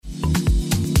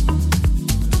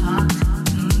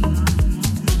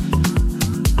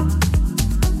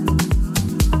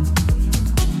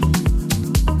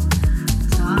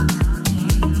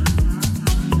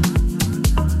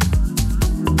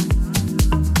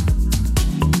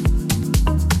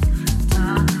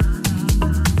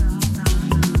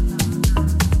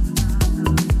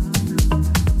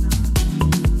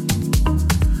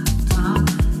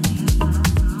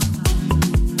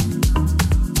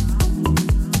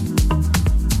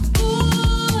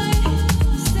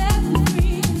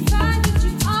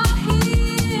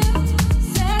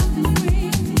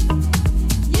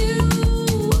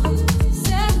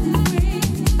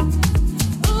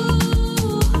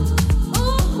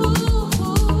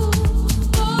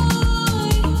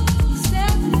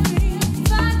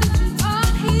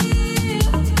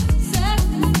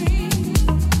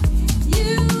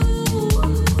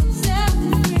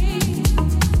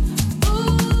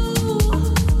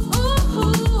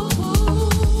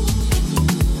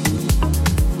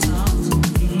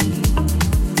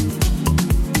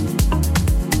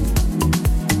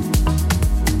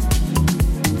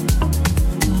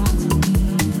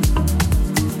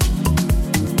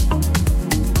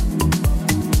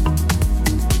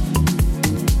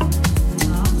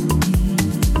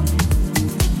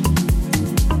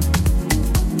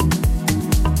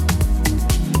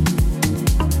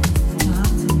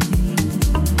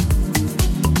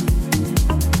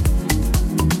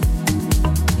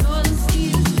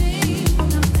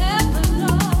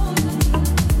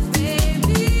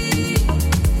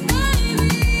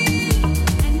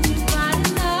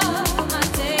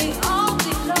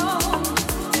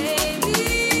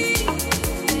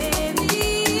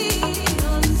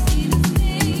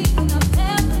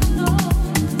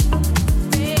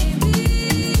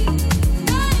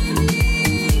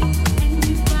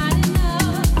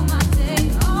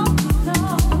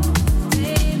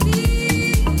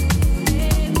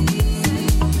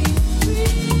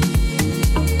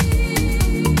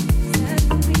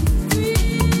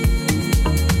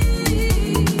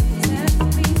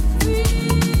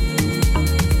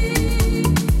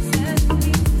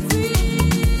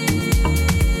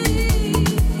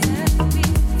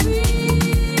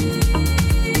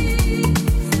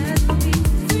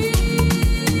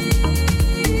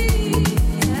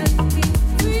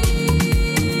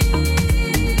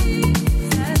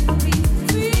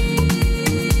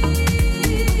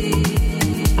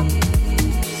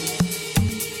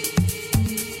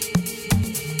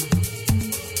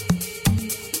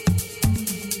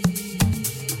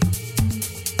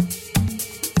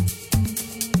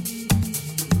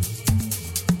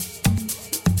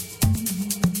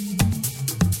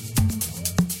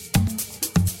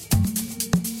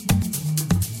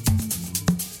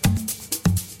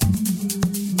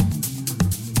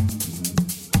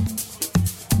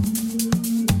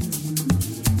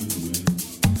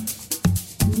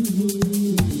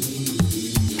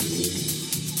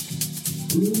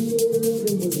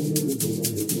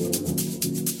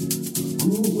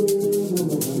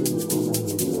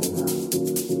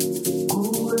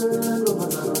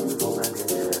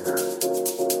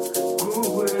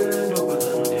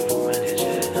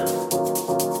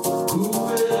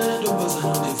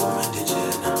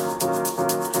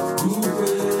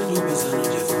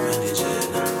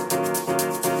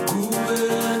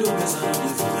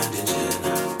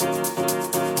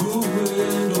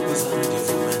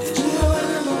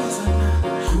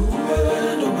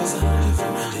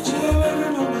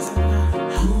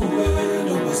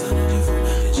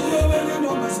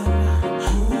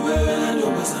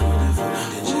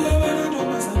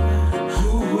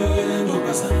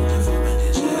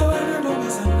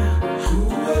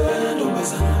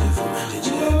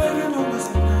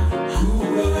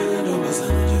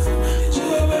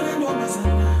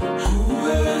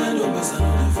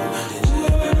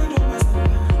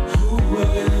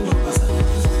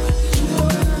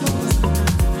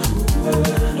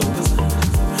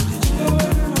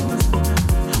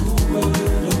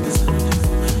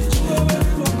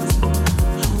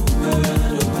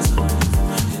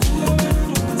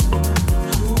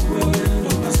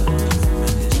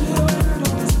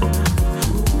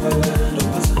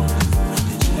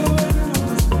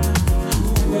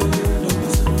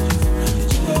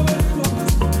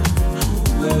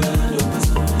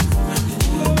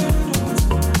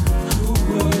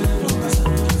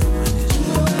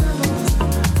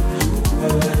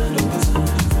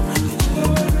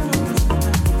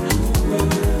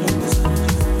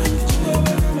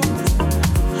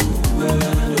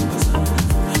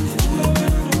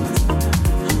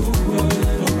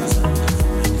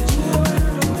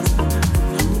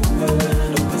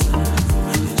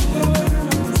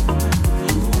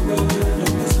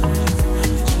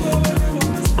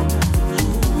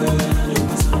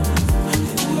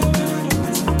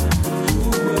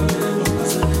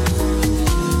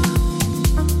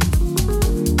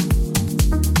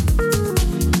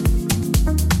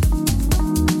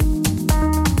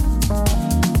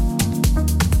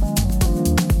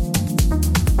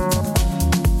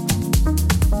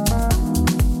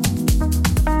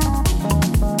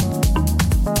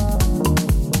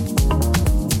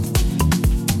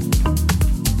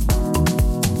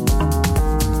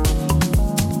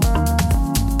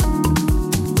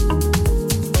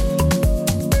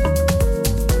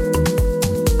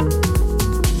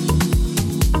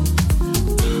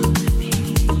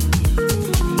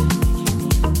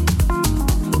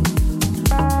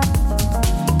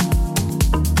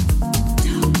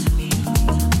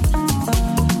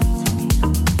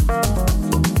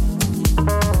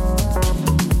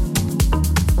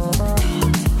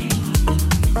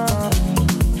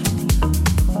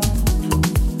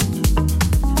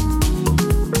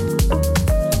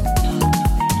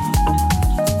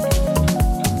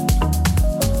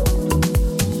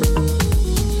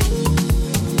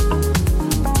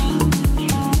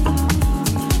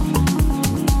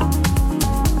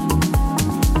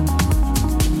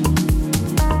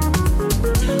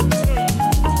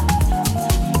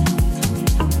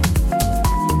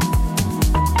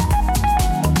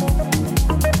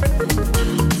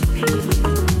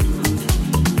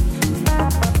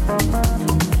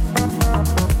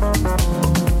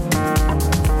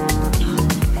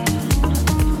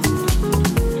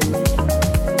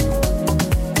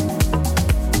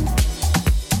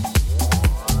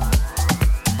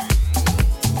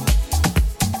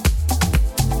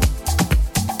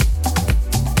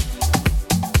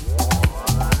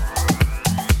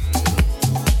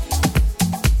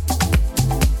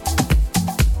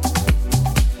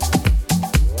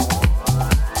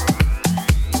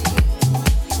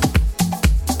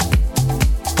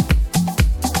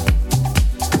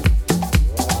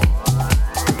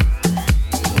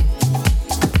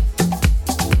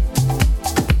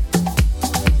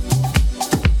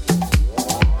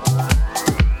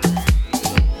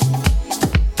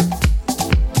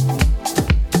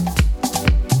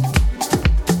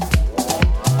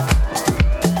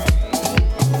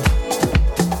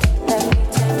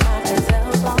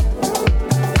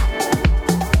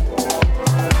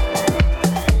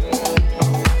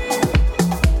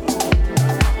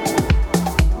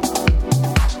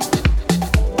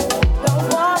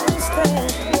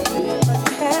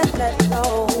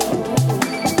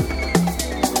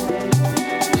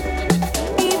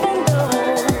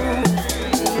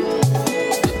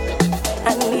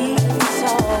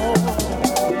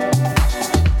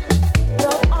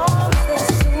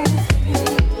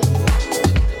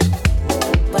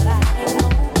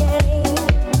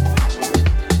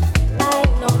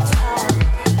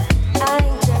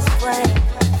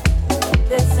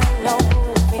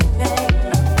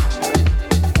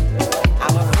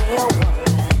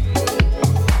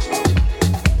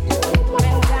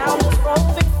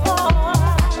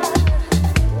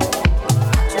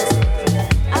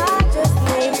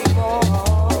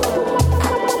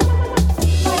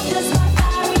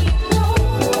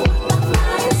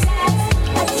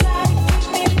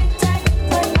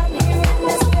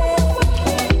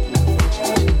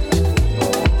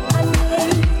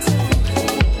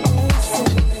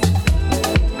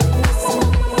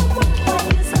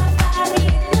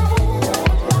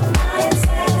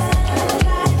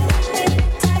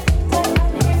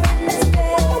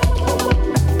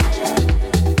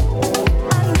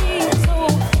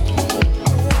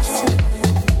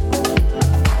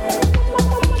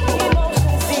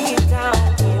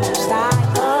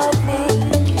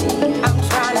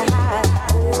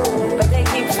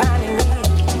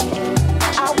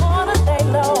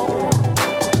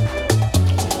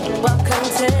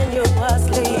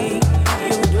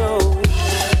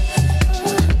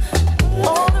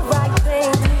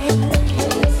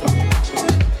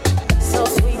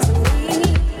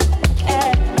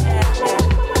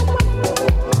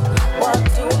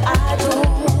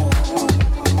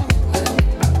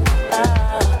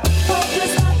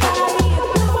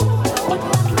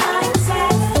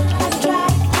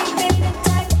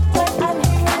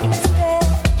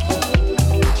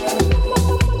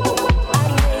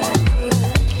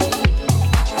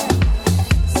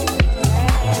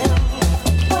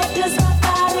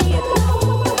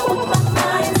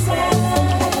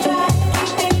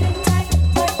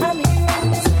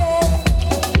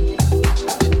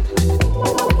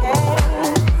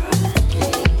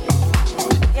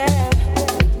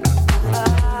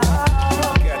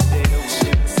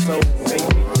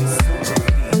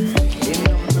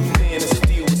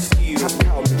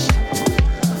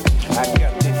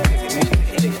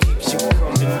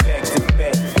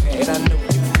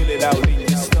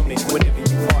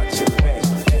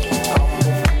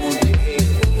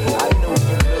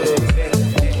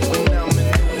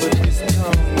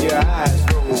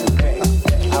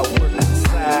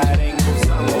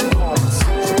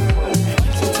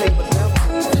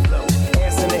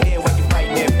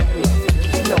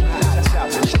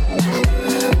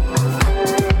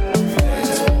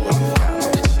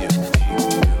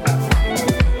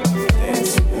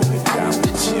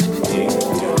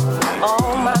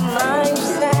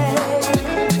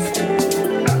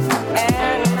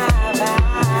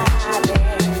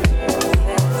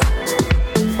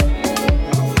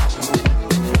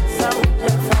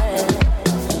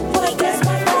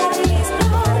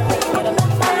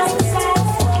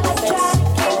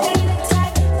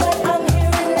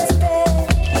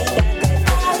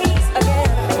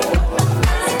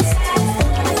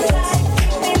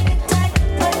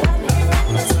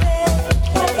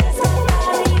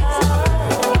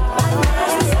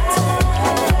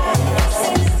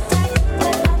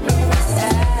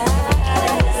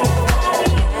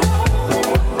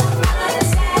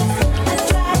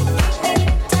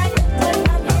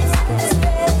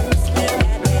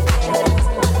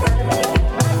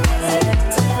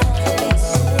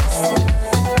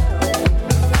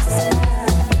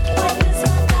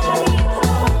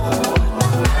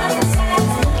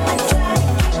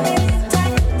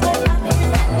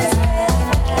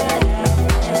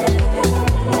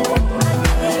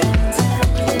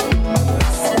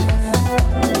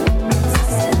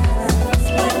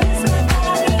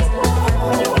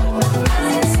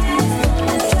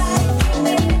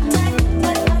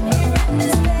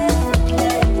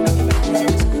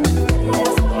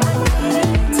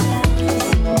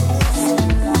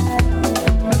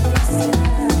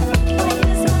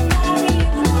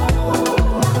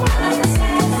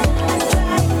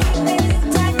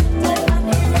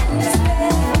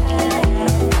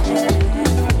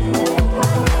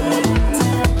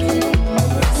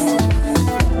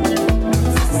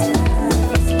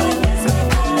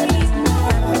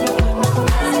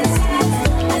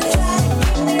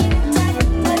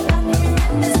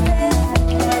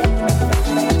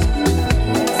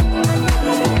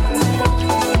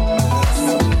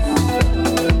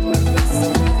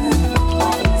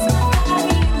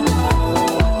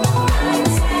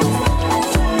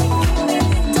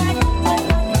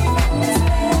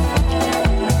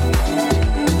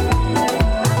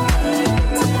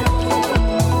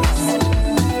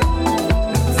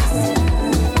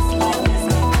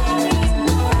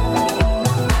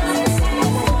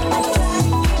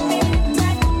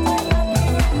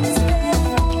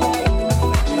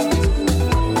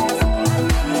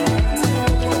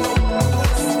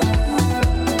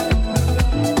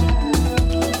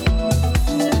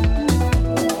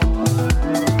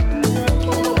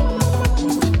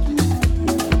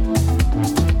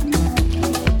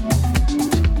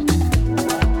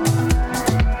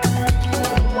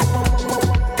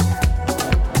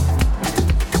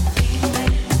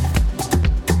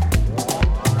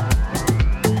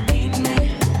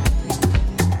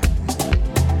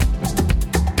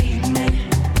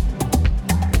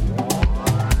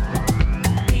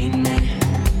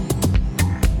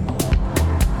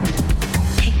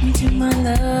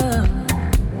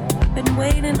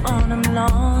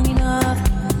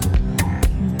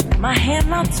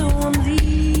to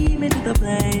lead me to the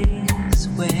place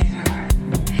where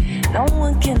no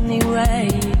one can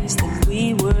erase that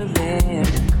we were there.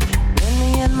 When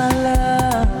me and my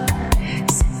love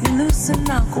set me loose and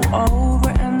I'll go over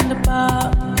and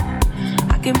above.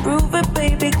 I can prove it,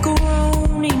 baby,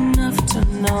 grown enough to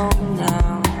know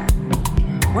now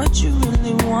what you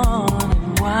really want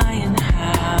and why and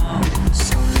how.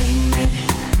 So lead me,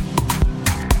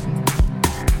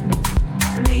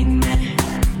 lead me,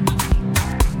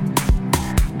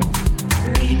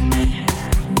 lead me,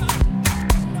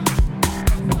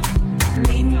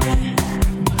 lead me,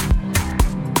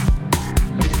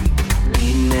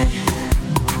 lead me,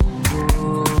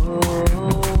 oh,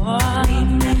 lead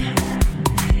me,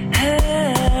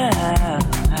 hey,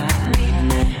 lead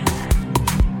me,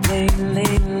 lead,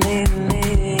 lead, lead,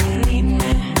 lead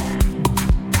me.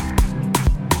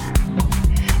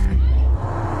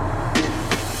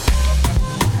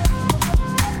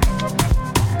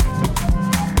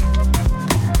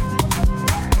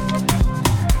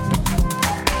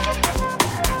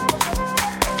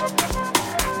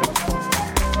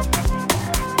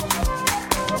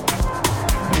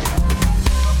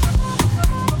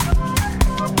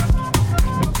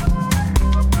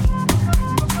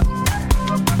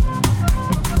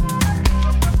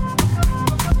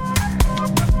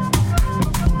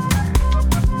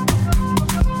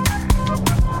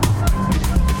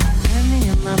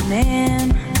 Man,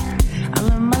 I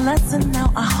learned my lesson,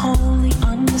 now I wholly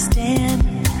understand.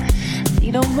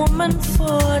 Need a woman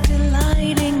for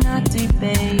delighting, not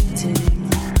debating.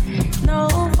 No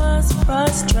fuss,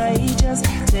 frustrate, just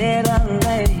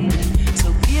titillate.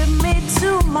 So give me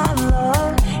to my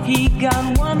love. He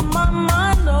got one my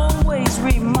mind always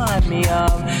remind me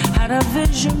of. Had a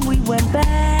vision we went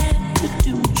back to,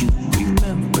 do you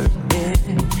remember it?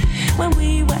 When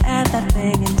we were at that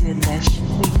thing and did that shit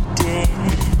we did.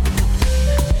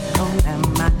 And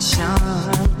my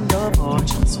charm, the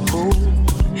fortune's fool.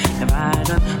 If I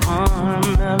done harm,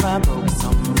 if I broke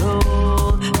some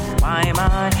rule, why am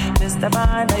I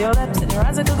mystified by your lips and your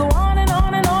eyes? I could go on and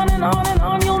on and on and on and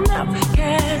on. You'll never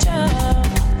catch up.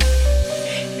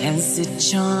 Is it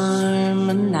charm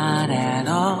or not at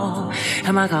all?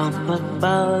 Am I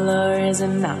culpable or is it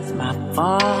not my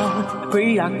fault?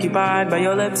 Preoccupied by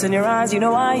your lips and your eyes. You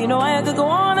know why I could go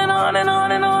on and on and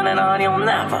on and on and on. You'll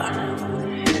never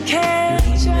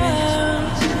catch up.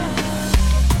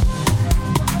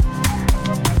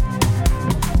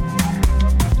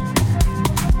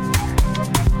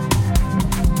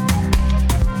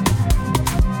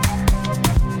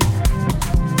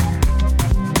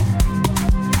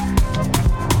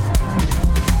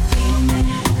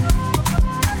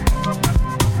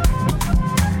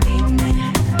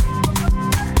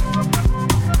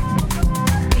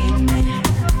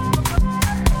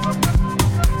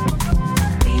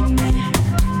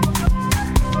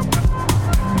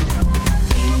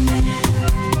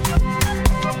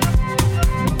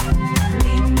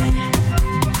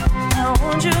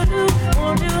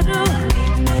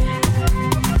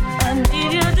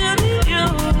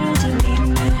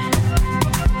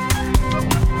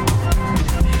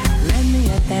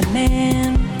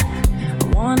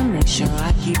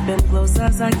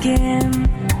 I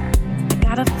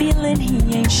got a feeling he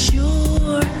ain't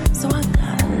sure, so I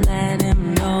gotta let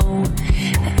him know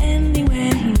that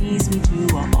anywhere he needs me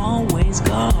to, I'll always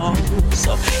go.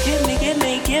 So give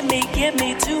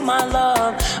me to my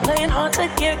love. Playing hard to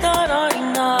get, God, not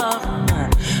enough.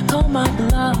 Call my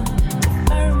bluff.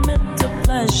 Deferment to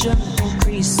pleasure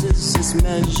increases its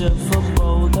measure for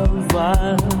both of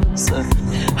us.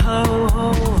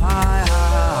 Oh,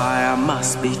 I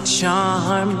must be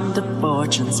charmed, the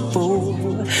fortune's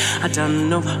fool. I done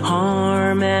no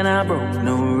harm and I broke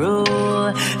no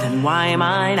rule. Then why am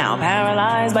I now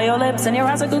paralyzed by your lips and your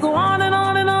eyes? I could go on and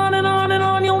on and on and on and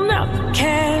on. You'll never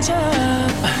catch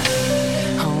up.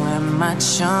 Oh, am I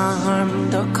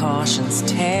charmed or caution's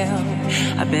tale?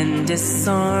 I've been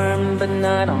disarmed, but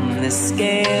not on this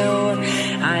scale.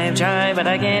 I have tried, but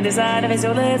I can't decide if it's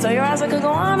your lips or your eyes. I could go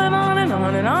on and on and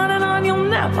on and on and on. You'll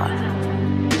never.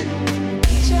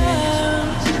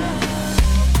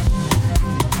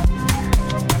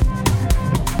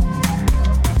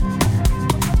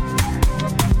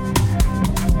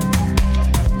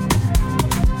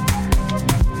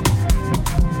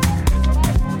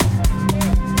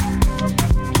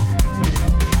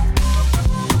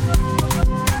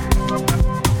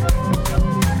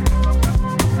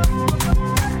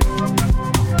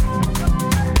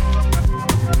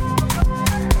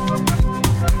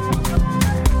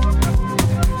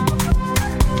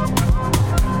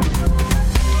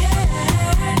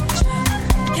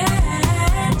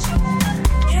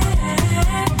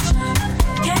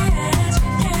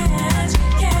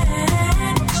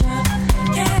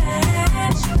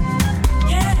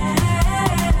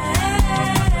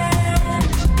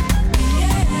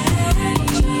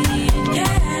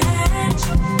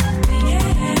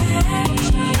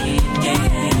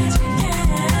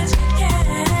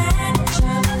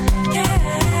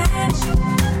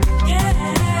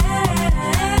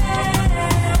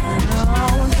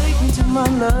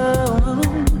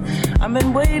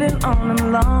 on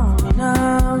and long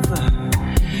enough.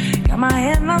 Got my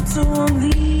hand out to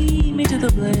lead me to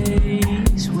the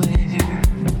place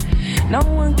where no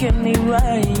one can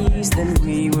erase that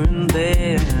we were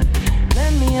there.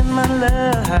 Let me in my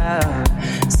love,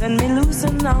 send me loose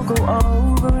and I'll go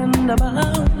over and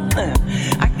above.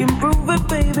 I can prove it,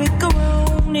 baby,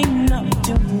 grown enough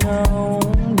to know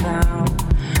now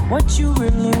what you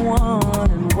really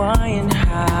want and why and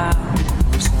how.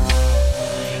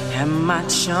 Am I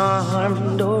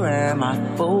charmed or am I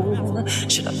fooled?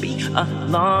 Should I be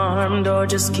alarmed or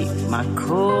just keep my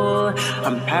cool?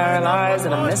 I'm paralyzed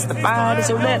and I'm mystified. It's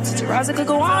your lips, it's your eyes. I could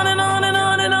go on and on and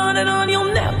on and on and on.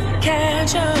 You'll never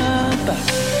catch up.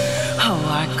 Oh,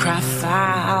 I cry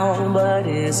foul, but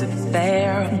is it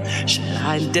fair? Should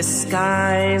I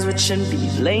disguise what should be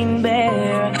laying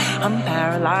bare? I'm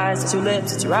paralyzed, it's your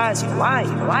lips, it's your eyes. Why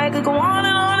I could go on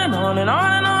and on and on and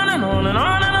on and on and on and on and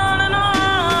on. And on and on.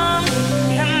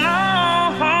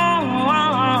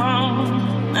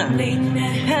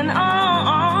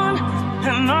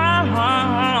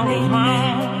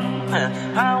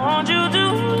 I want you to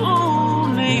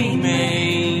leave me.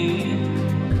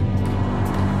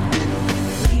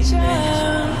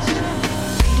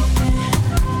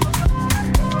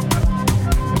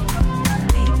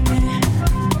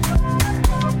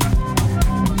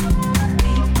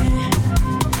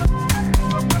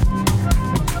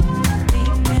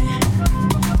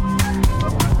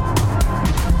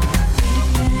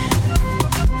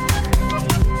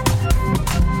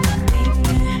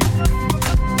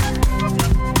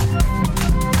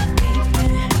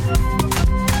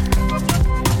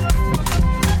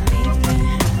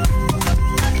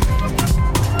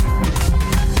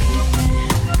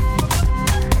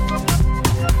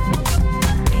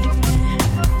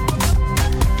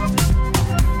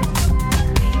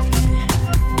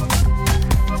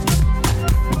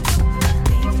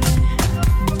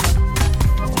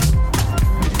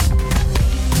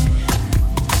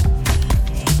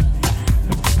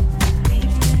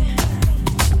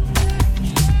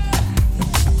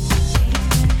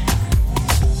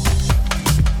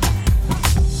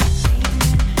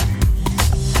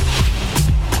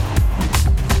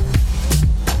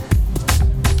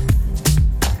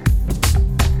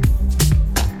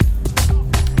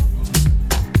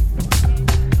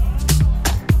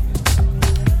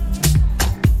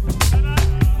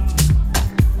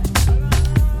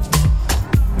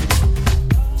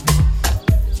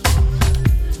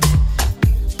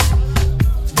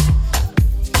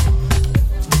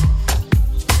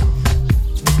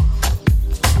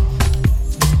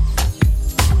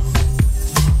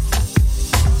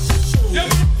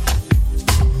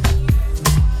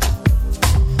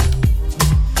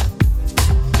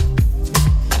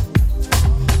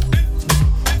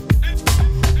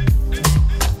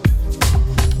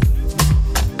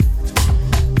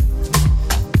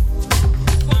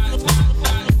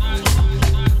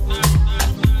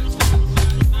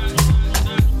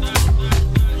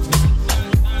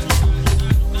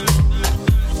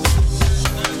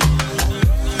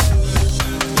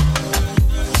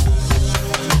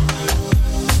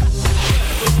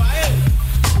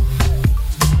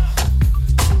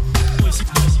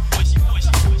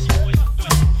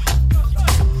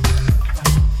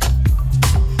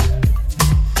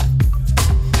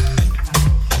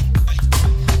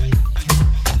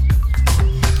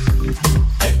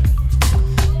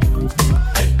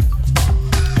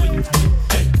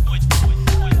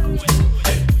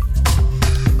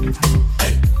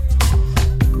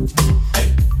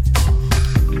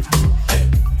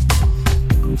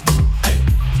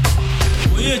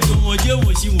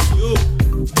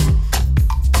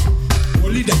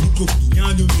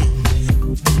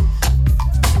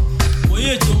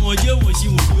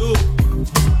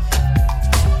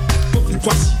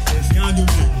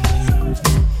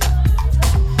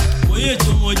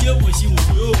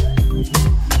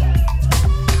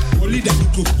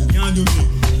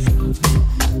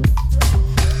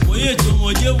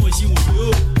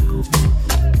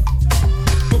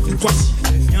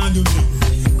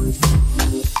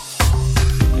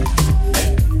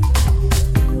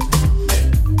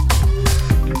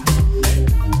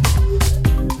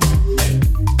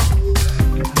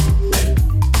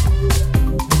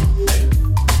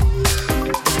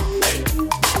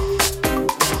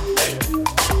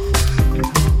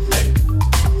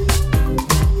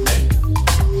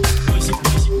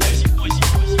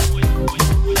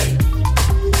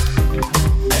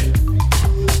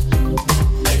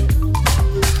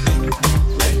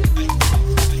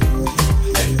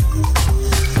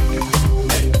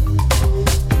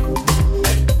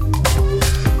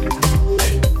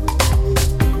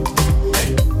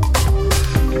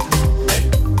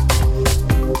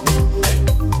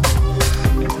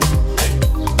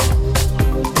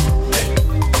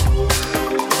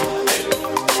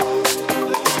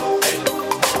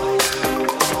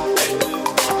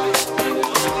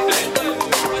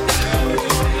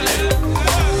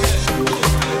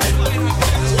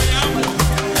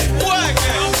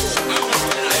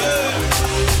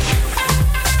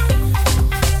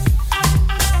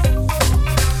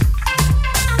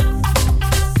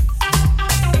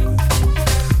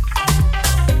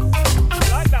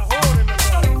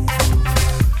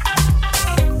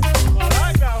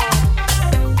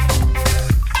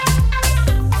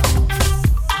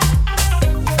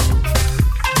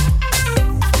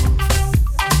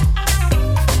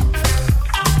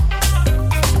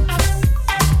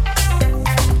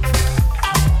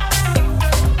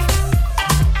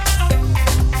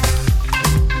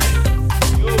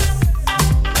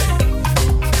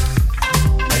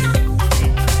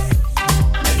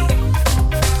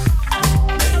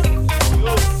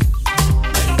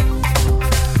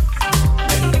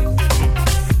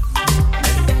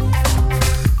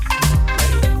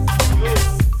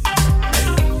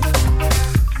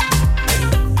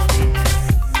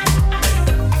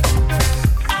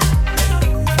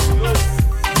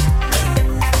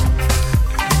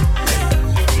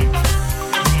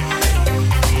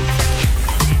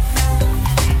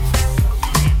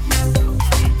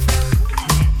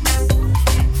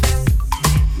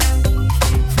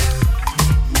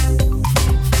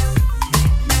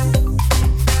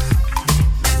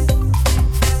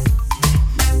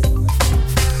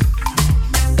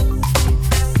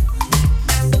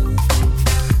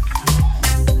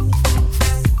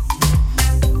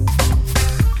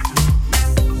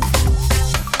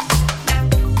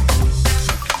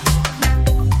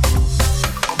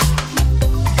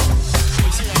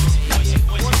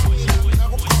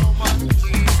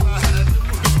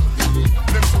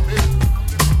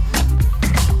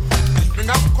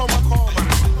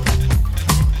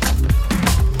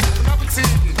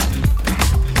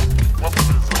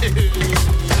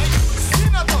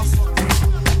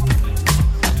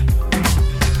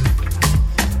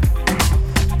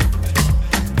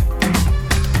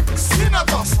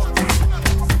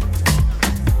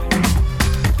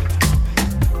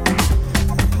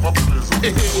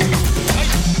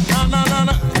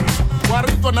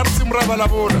 kona risimu ra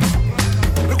vulavula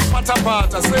ri ku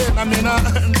phathaphatha se na mina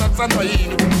ndza tsandziwa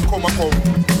yini ku khomakhoma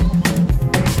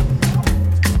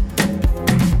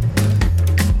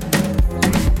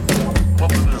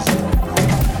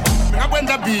ni nga ku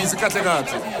endla busy kahle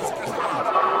kahle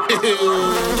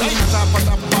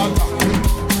phathaphatha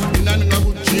mina ni nga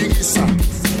ku jikisa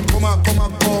khoma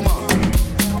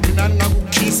mina ni nga ku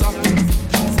khisa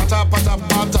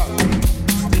phathaphatha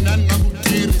mina ni nga ku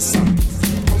tirhisa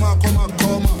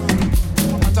khoma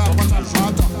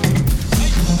phathaphatha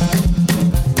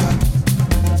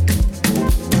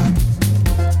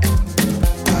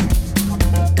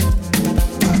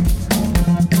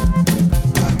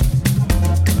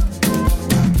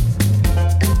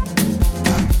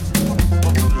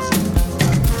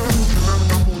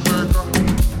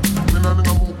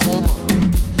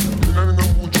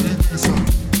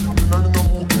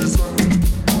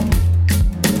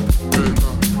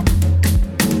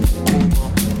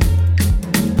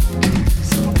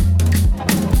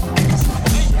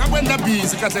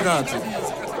kahle kahle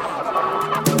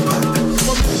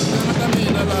ka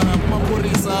mina la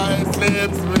maphorisa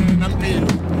eflaps na mpilo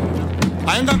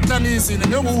a yi nga ku tlangisi ni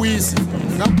nge ku wisi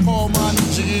ni nga ku khoma ni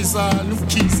jikisa ni ku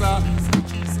khisa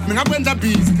ni nga ku endla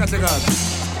busy kahle kahle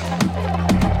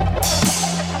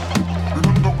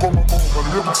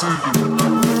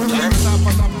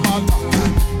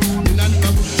mina ni nga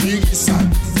ku jikisa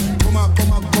khoma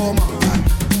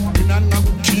mina ni nga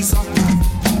ku khisa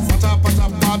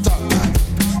phathaphatha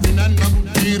mina ni nga ku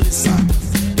tirhisa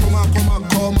khoma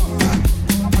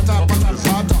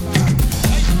phathaphatha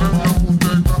mina ni nga ku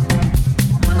teka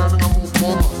mina ni nga ku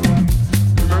khoma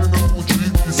mina ni nga ku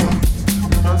jikisa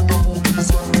mina ni nga ku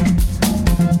khisa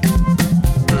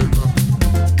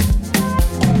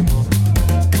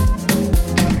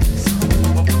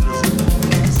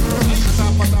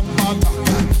phathaphatha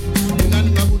mina ni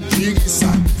nga ku jikisa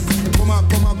khoma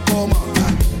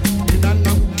mina ni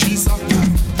nga ku khisa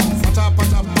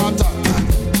phathaphatha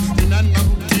mina ni nga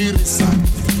ku tirhisa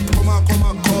khoma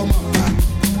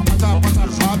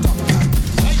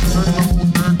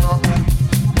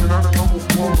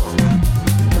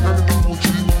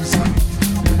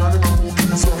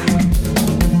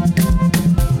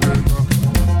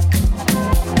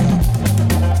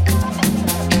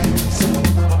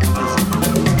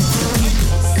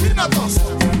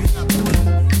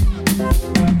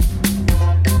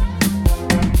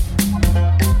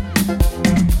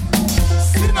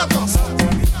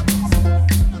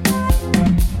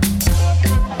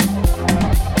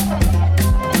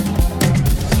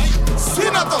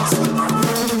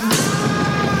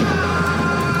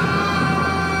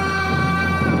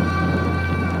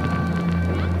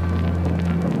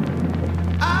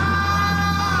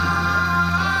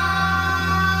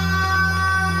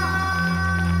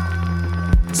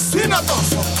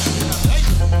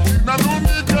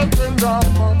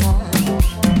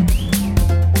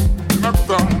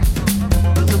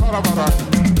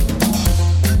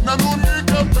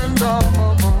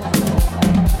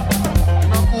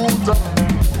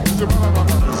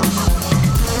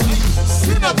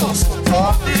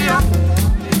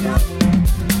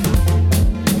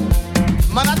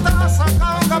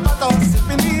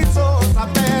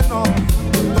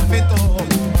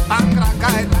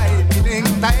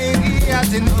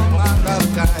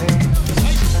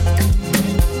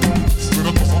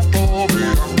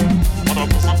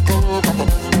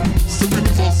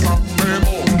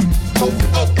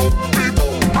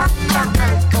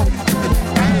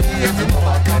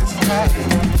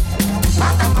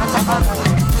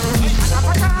phathaphatha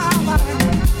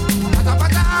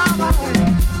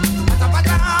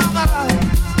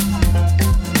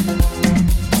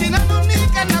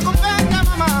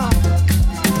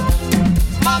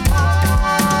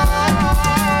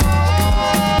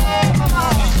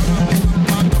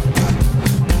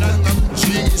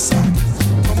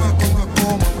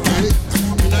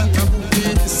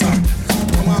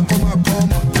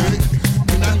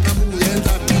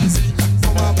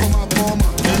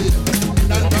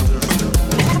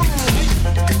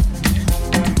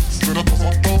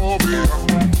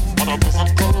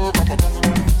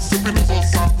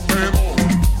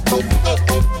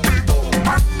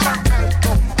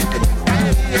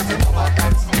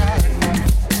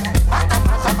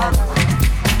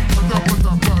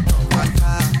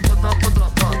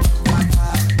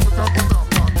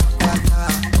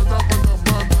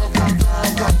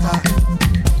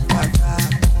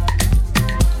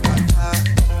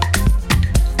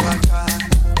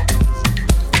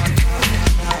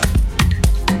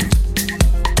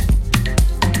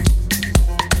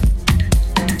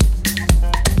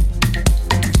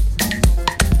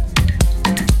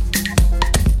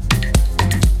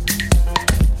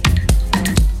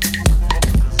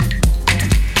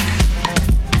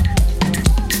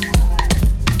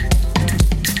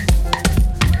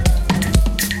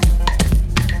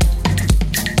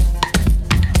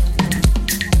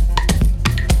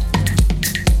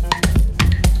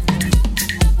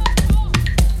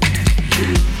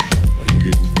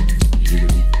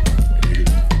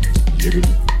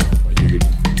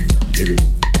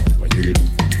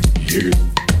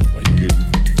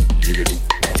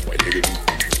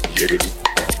Bye.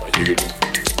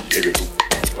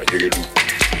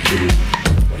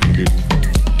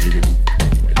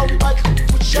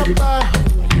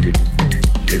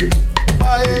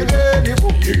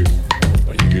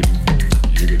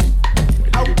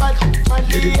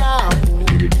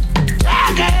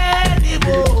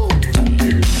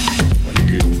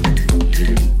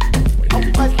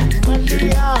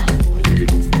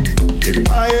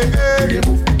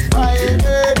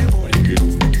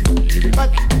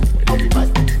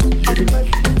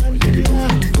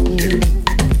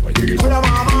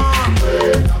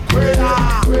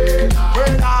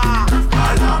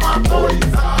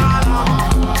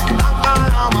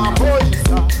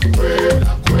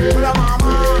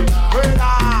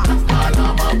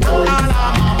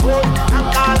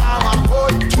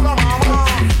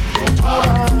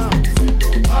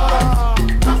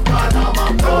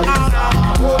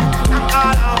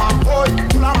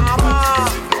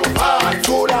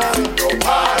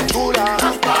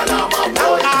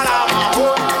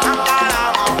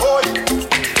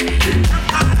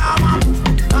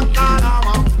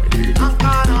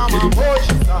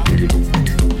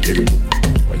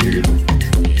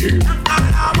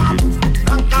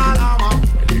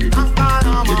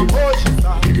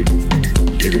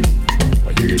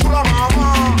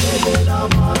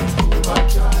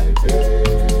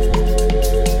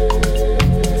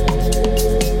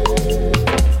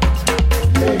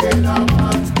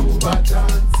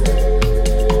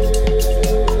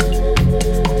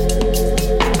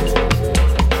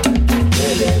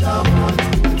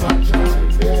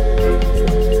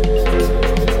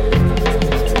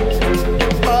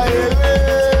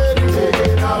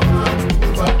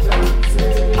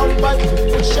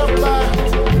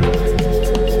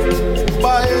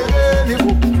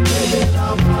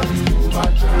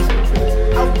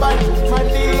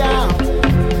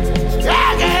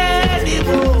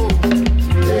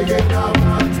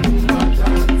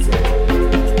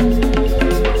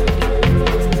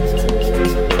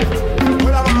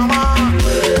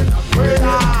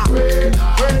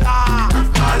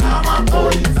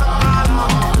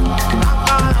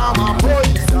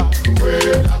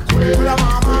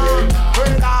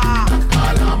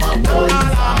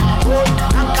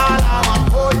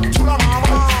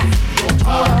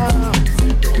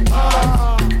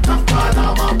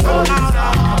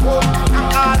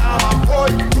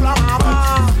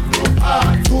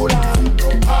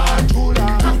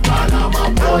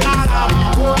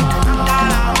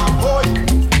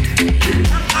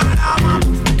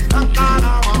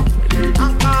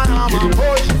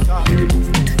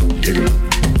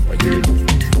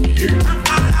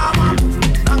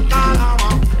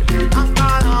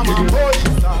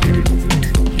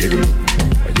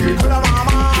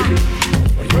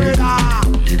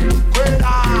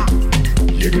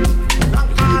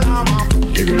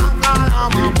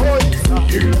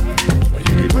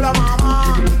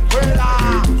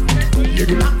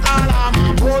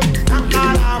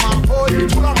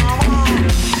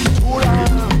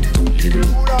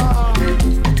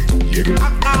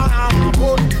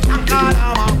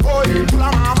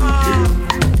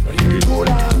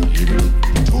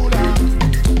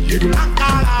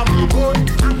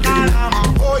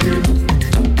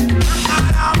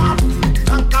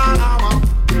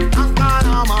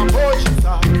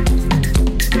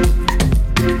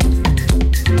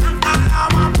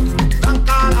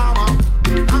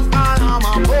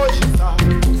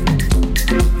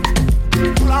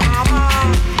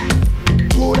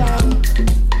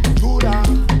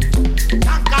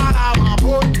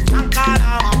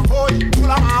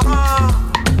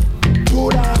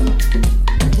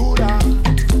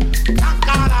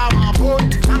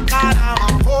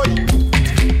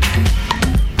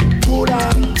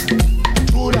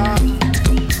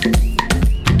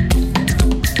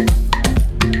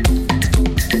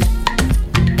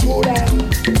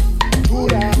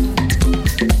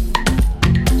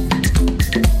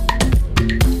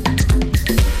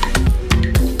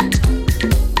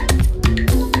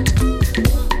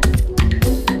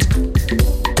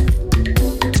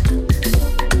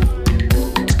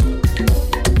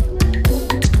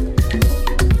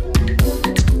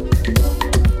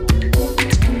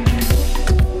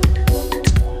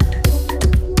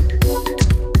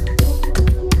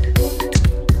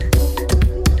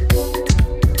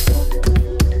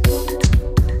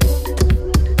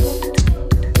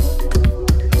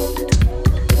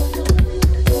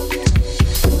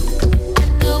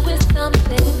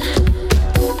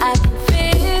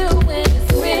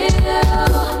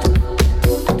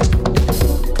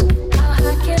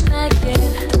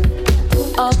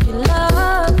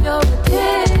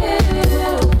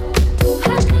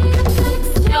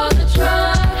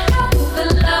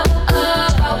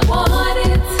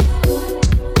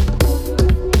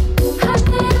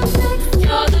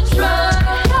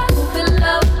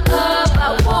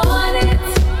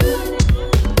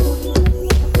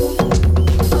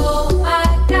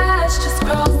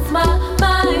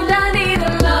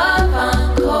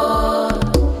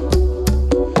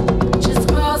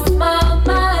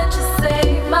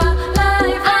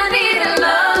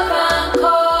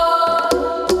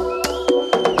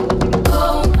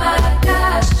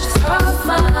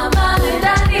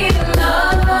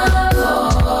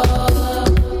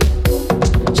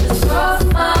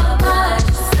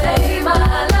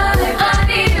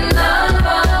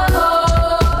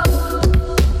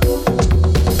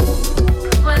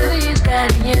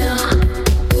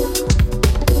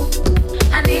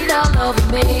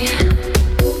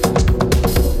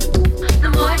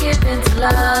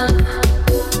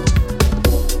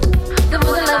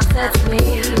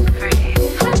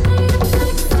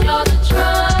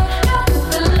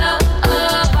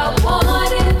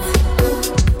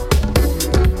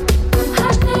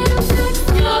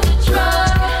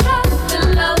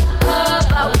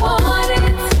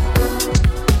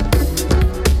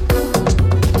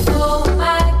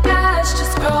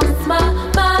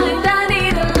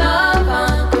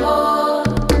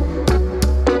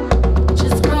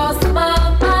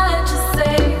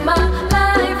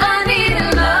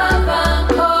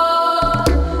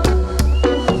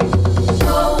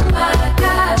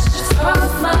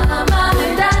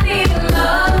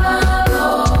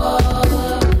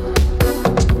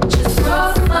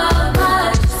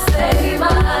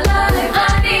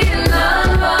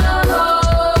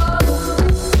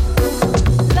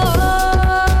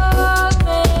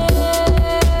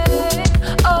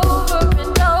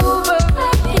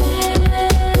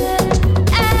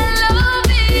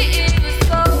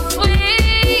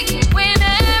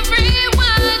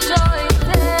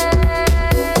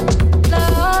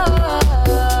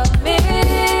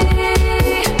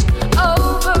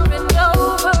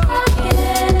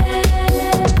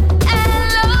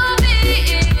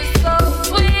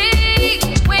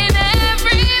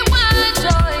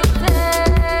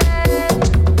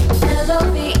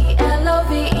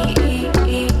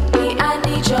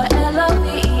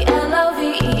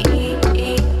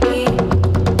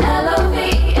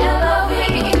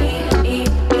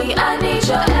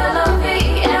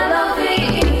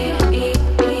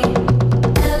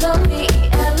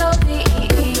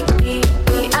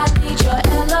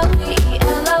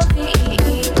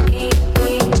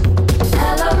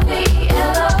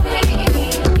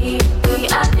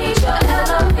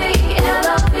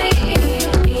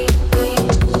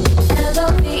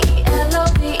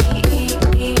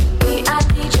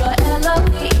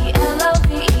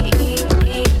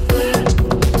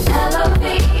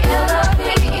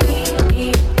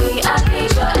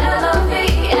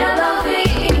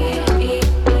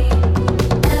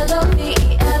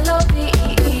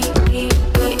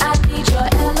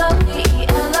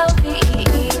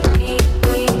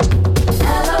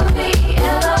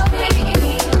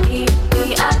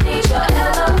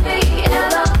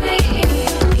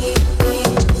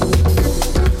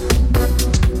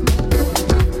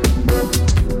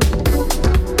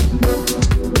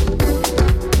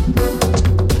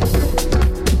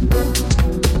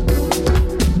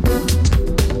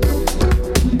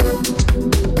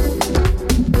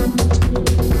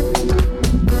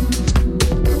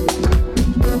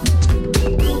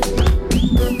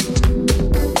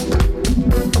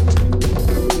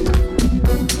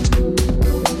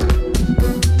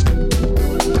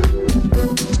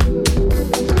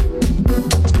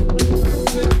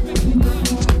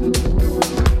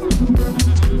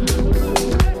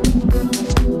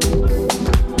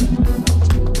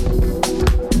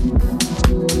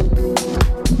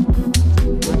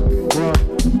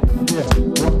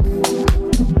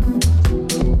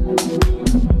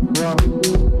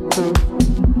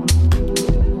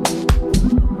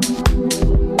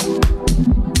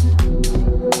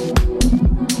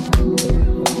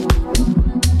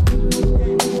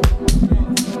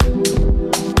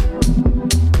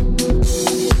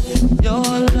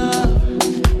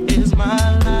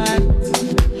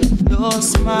 your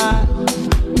smile,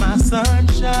 my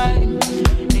sunshine,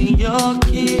 and your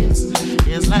kiss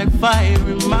is like fire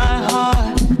in my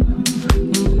heart.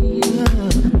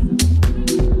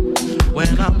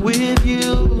 When I'm with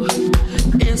you,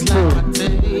 it's like my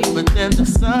day, but then the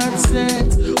sun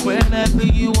sets whenever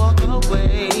you walk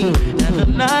away, and the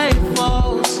night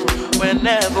falls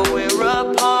whenever we're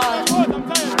apart.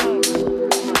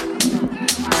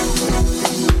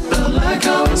 Felt like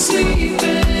I was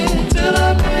sleeping till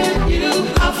I met you.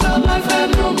 I felt life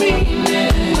had no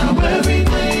meaning. Now every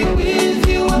day with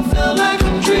you, I feel like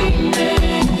I'm dreaming.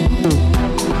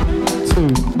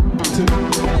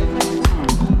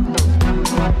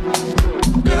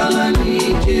 Girl, I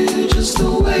need you just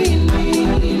the way you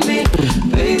need me.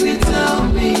 Baby, tell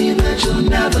me that you'll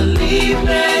never leave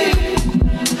me.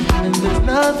 And there's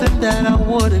nothing that I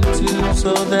wouldn't do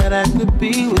so that I could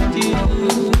be with you.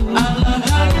 I love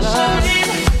how you shine.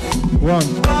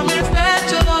 One. Promise that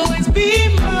you'll always be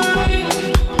mine.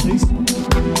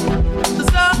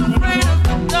 'Cause I'm afraid of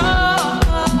the dark.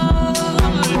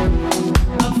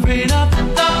 Afraid of the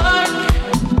dark.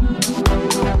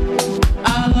 I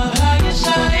love how you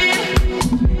shine.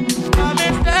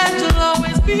 Promise that you'll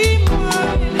always be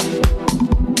mine.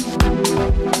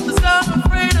 'Cause I'm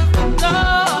afraid of the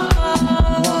dark.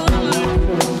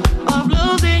 Of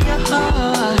losing your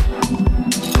heart.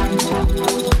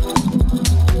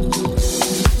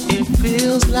 It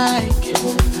feels like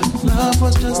love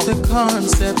was just a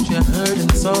concept you heard in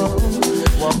song.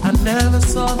 I never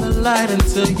saw the light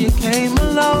until you came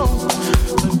along.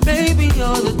 But baby,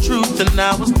 you're the truth and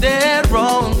I was dead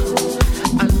wrong.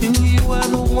 I knew you were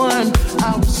the one,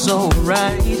 I was so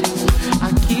right. I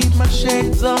keep my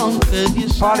shades on 'cause you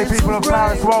shine Party people so of bright.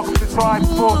 Paris, welcome to Tribe's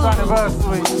 4th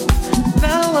anniversary.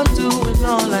 Now I'm doing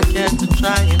all I can to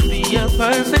try and be a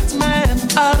perfect man.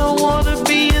 I don't wanna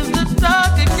be in the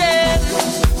dark again.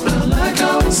 Felt like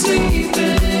I was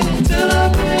sleeping till I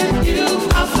met you.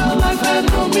 I felt like I had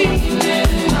no meaning.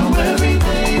 Now every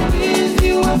day with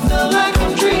you, I feel like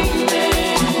I'm dreaming.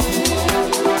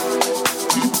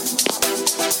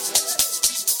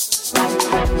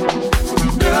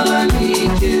 Girl, I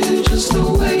need you just the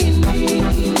way you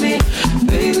need me.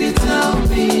 Baby, tell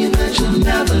me that you'll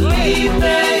never leave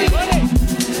me.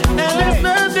 And there's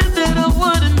nothing that I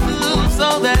wouldn't do so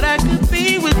that I could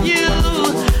be with you.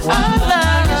 I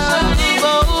love you.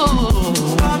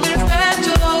 Promise that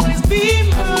you'll always be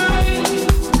mine.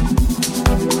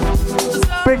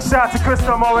 Big shout to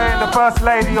Crystal Moran, the First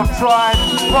Lady of Tribe,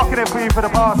 rocking it for you for the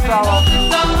past hour.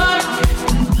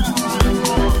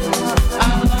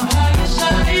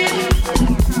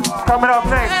 Coming up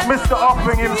next, Mr.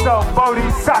 Offering himself,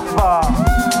 Bodhisattva.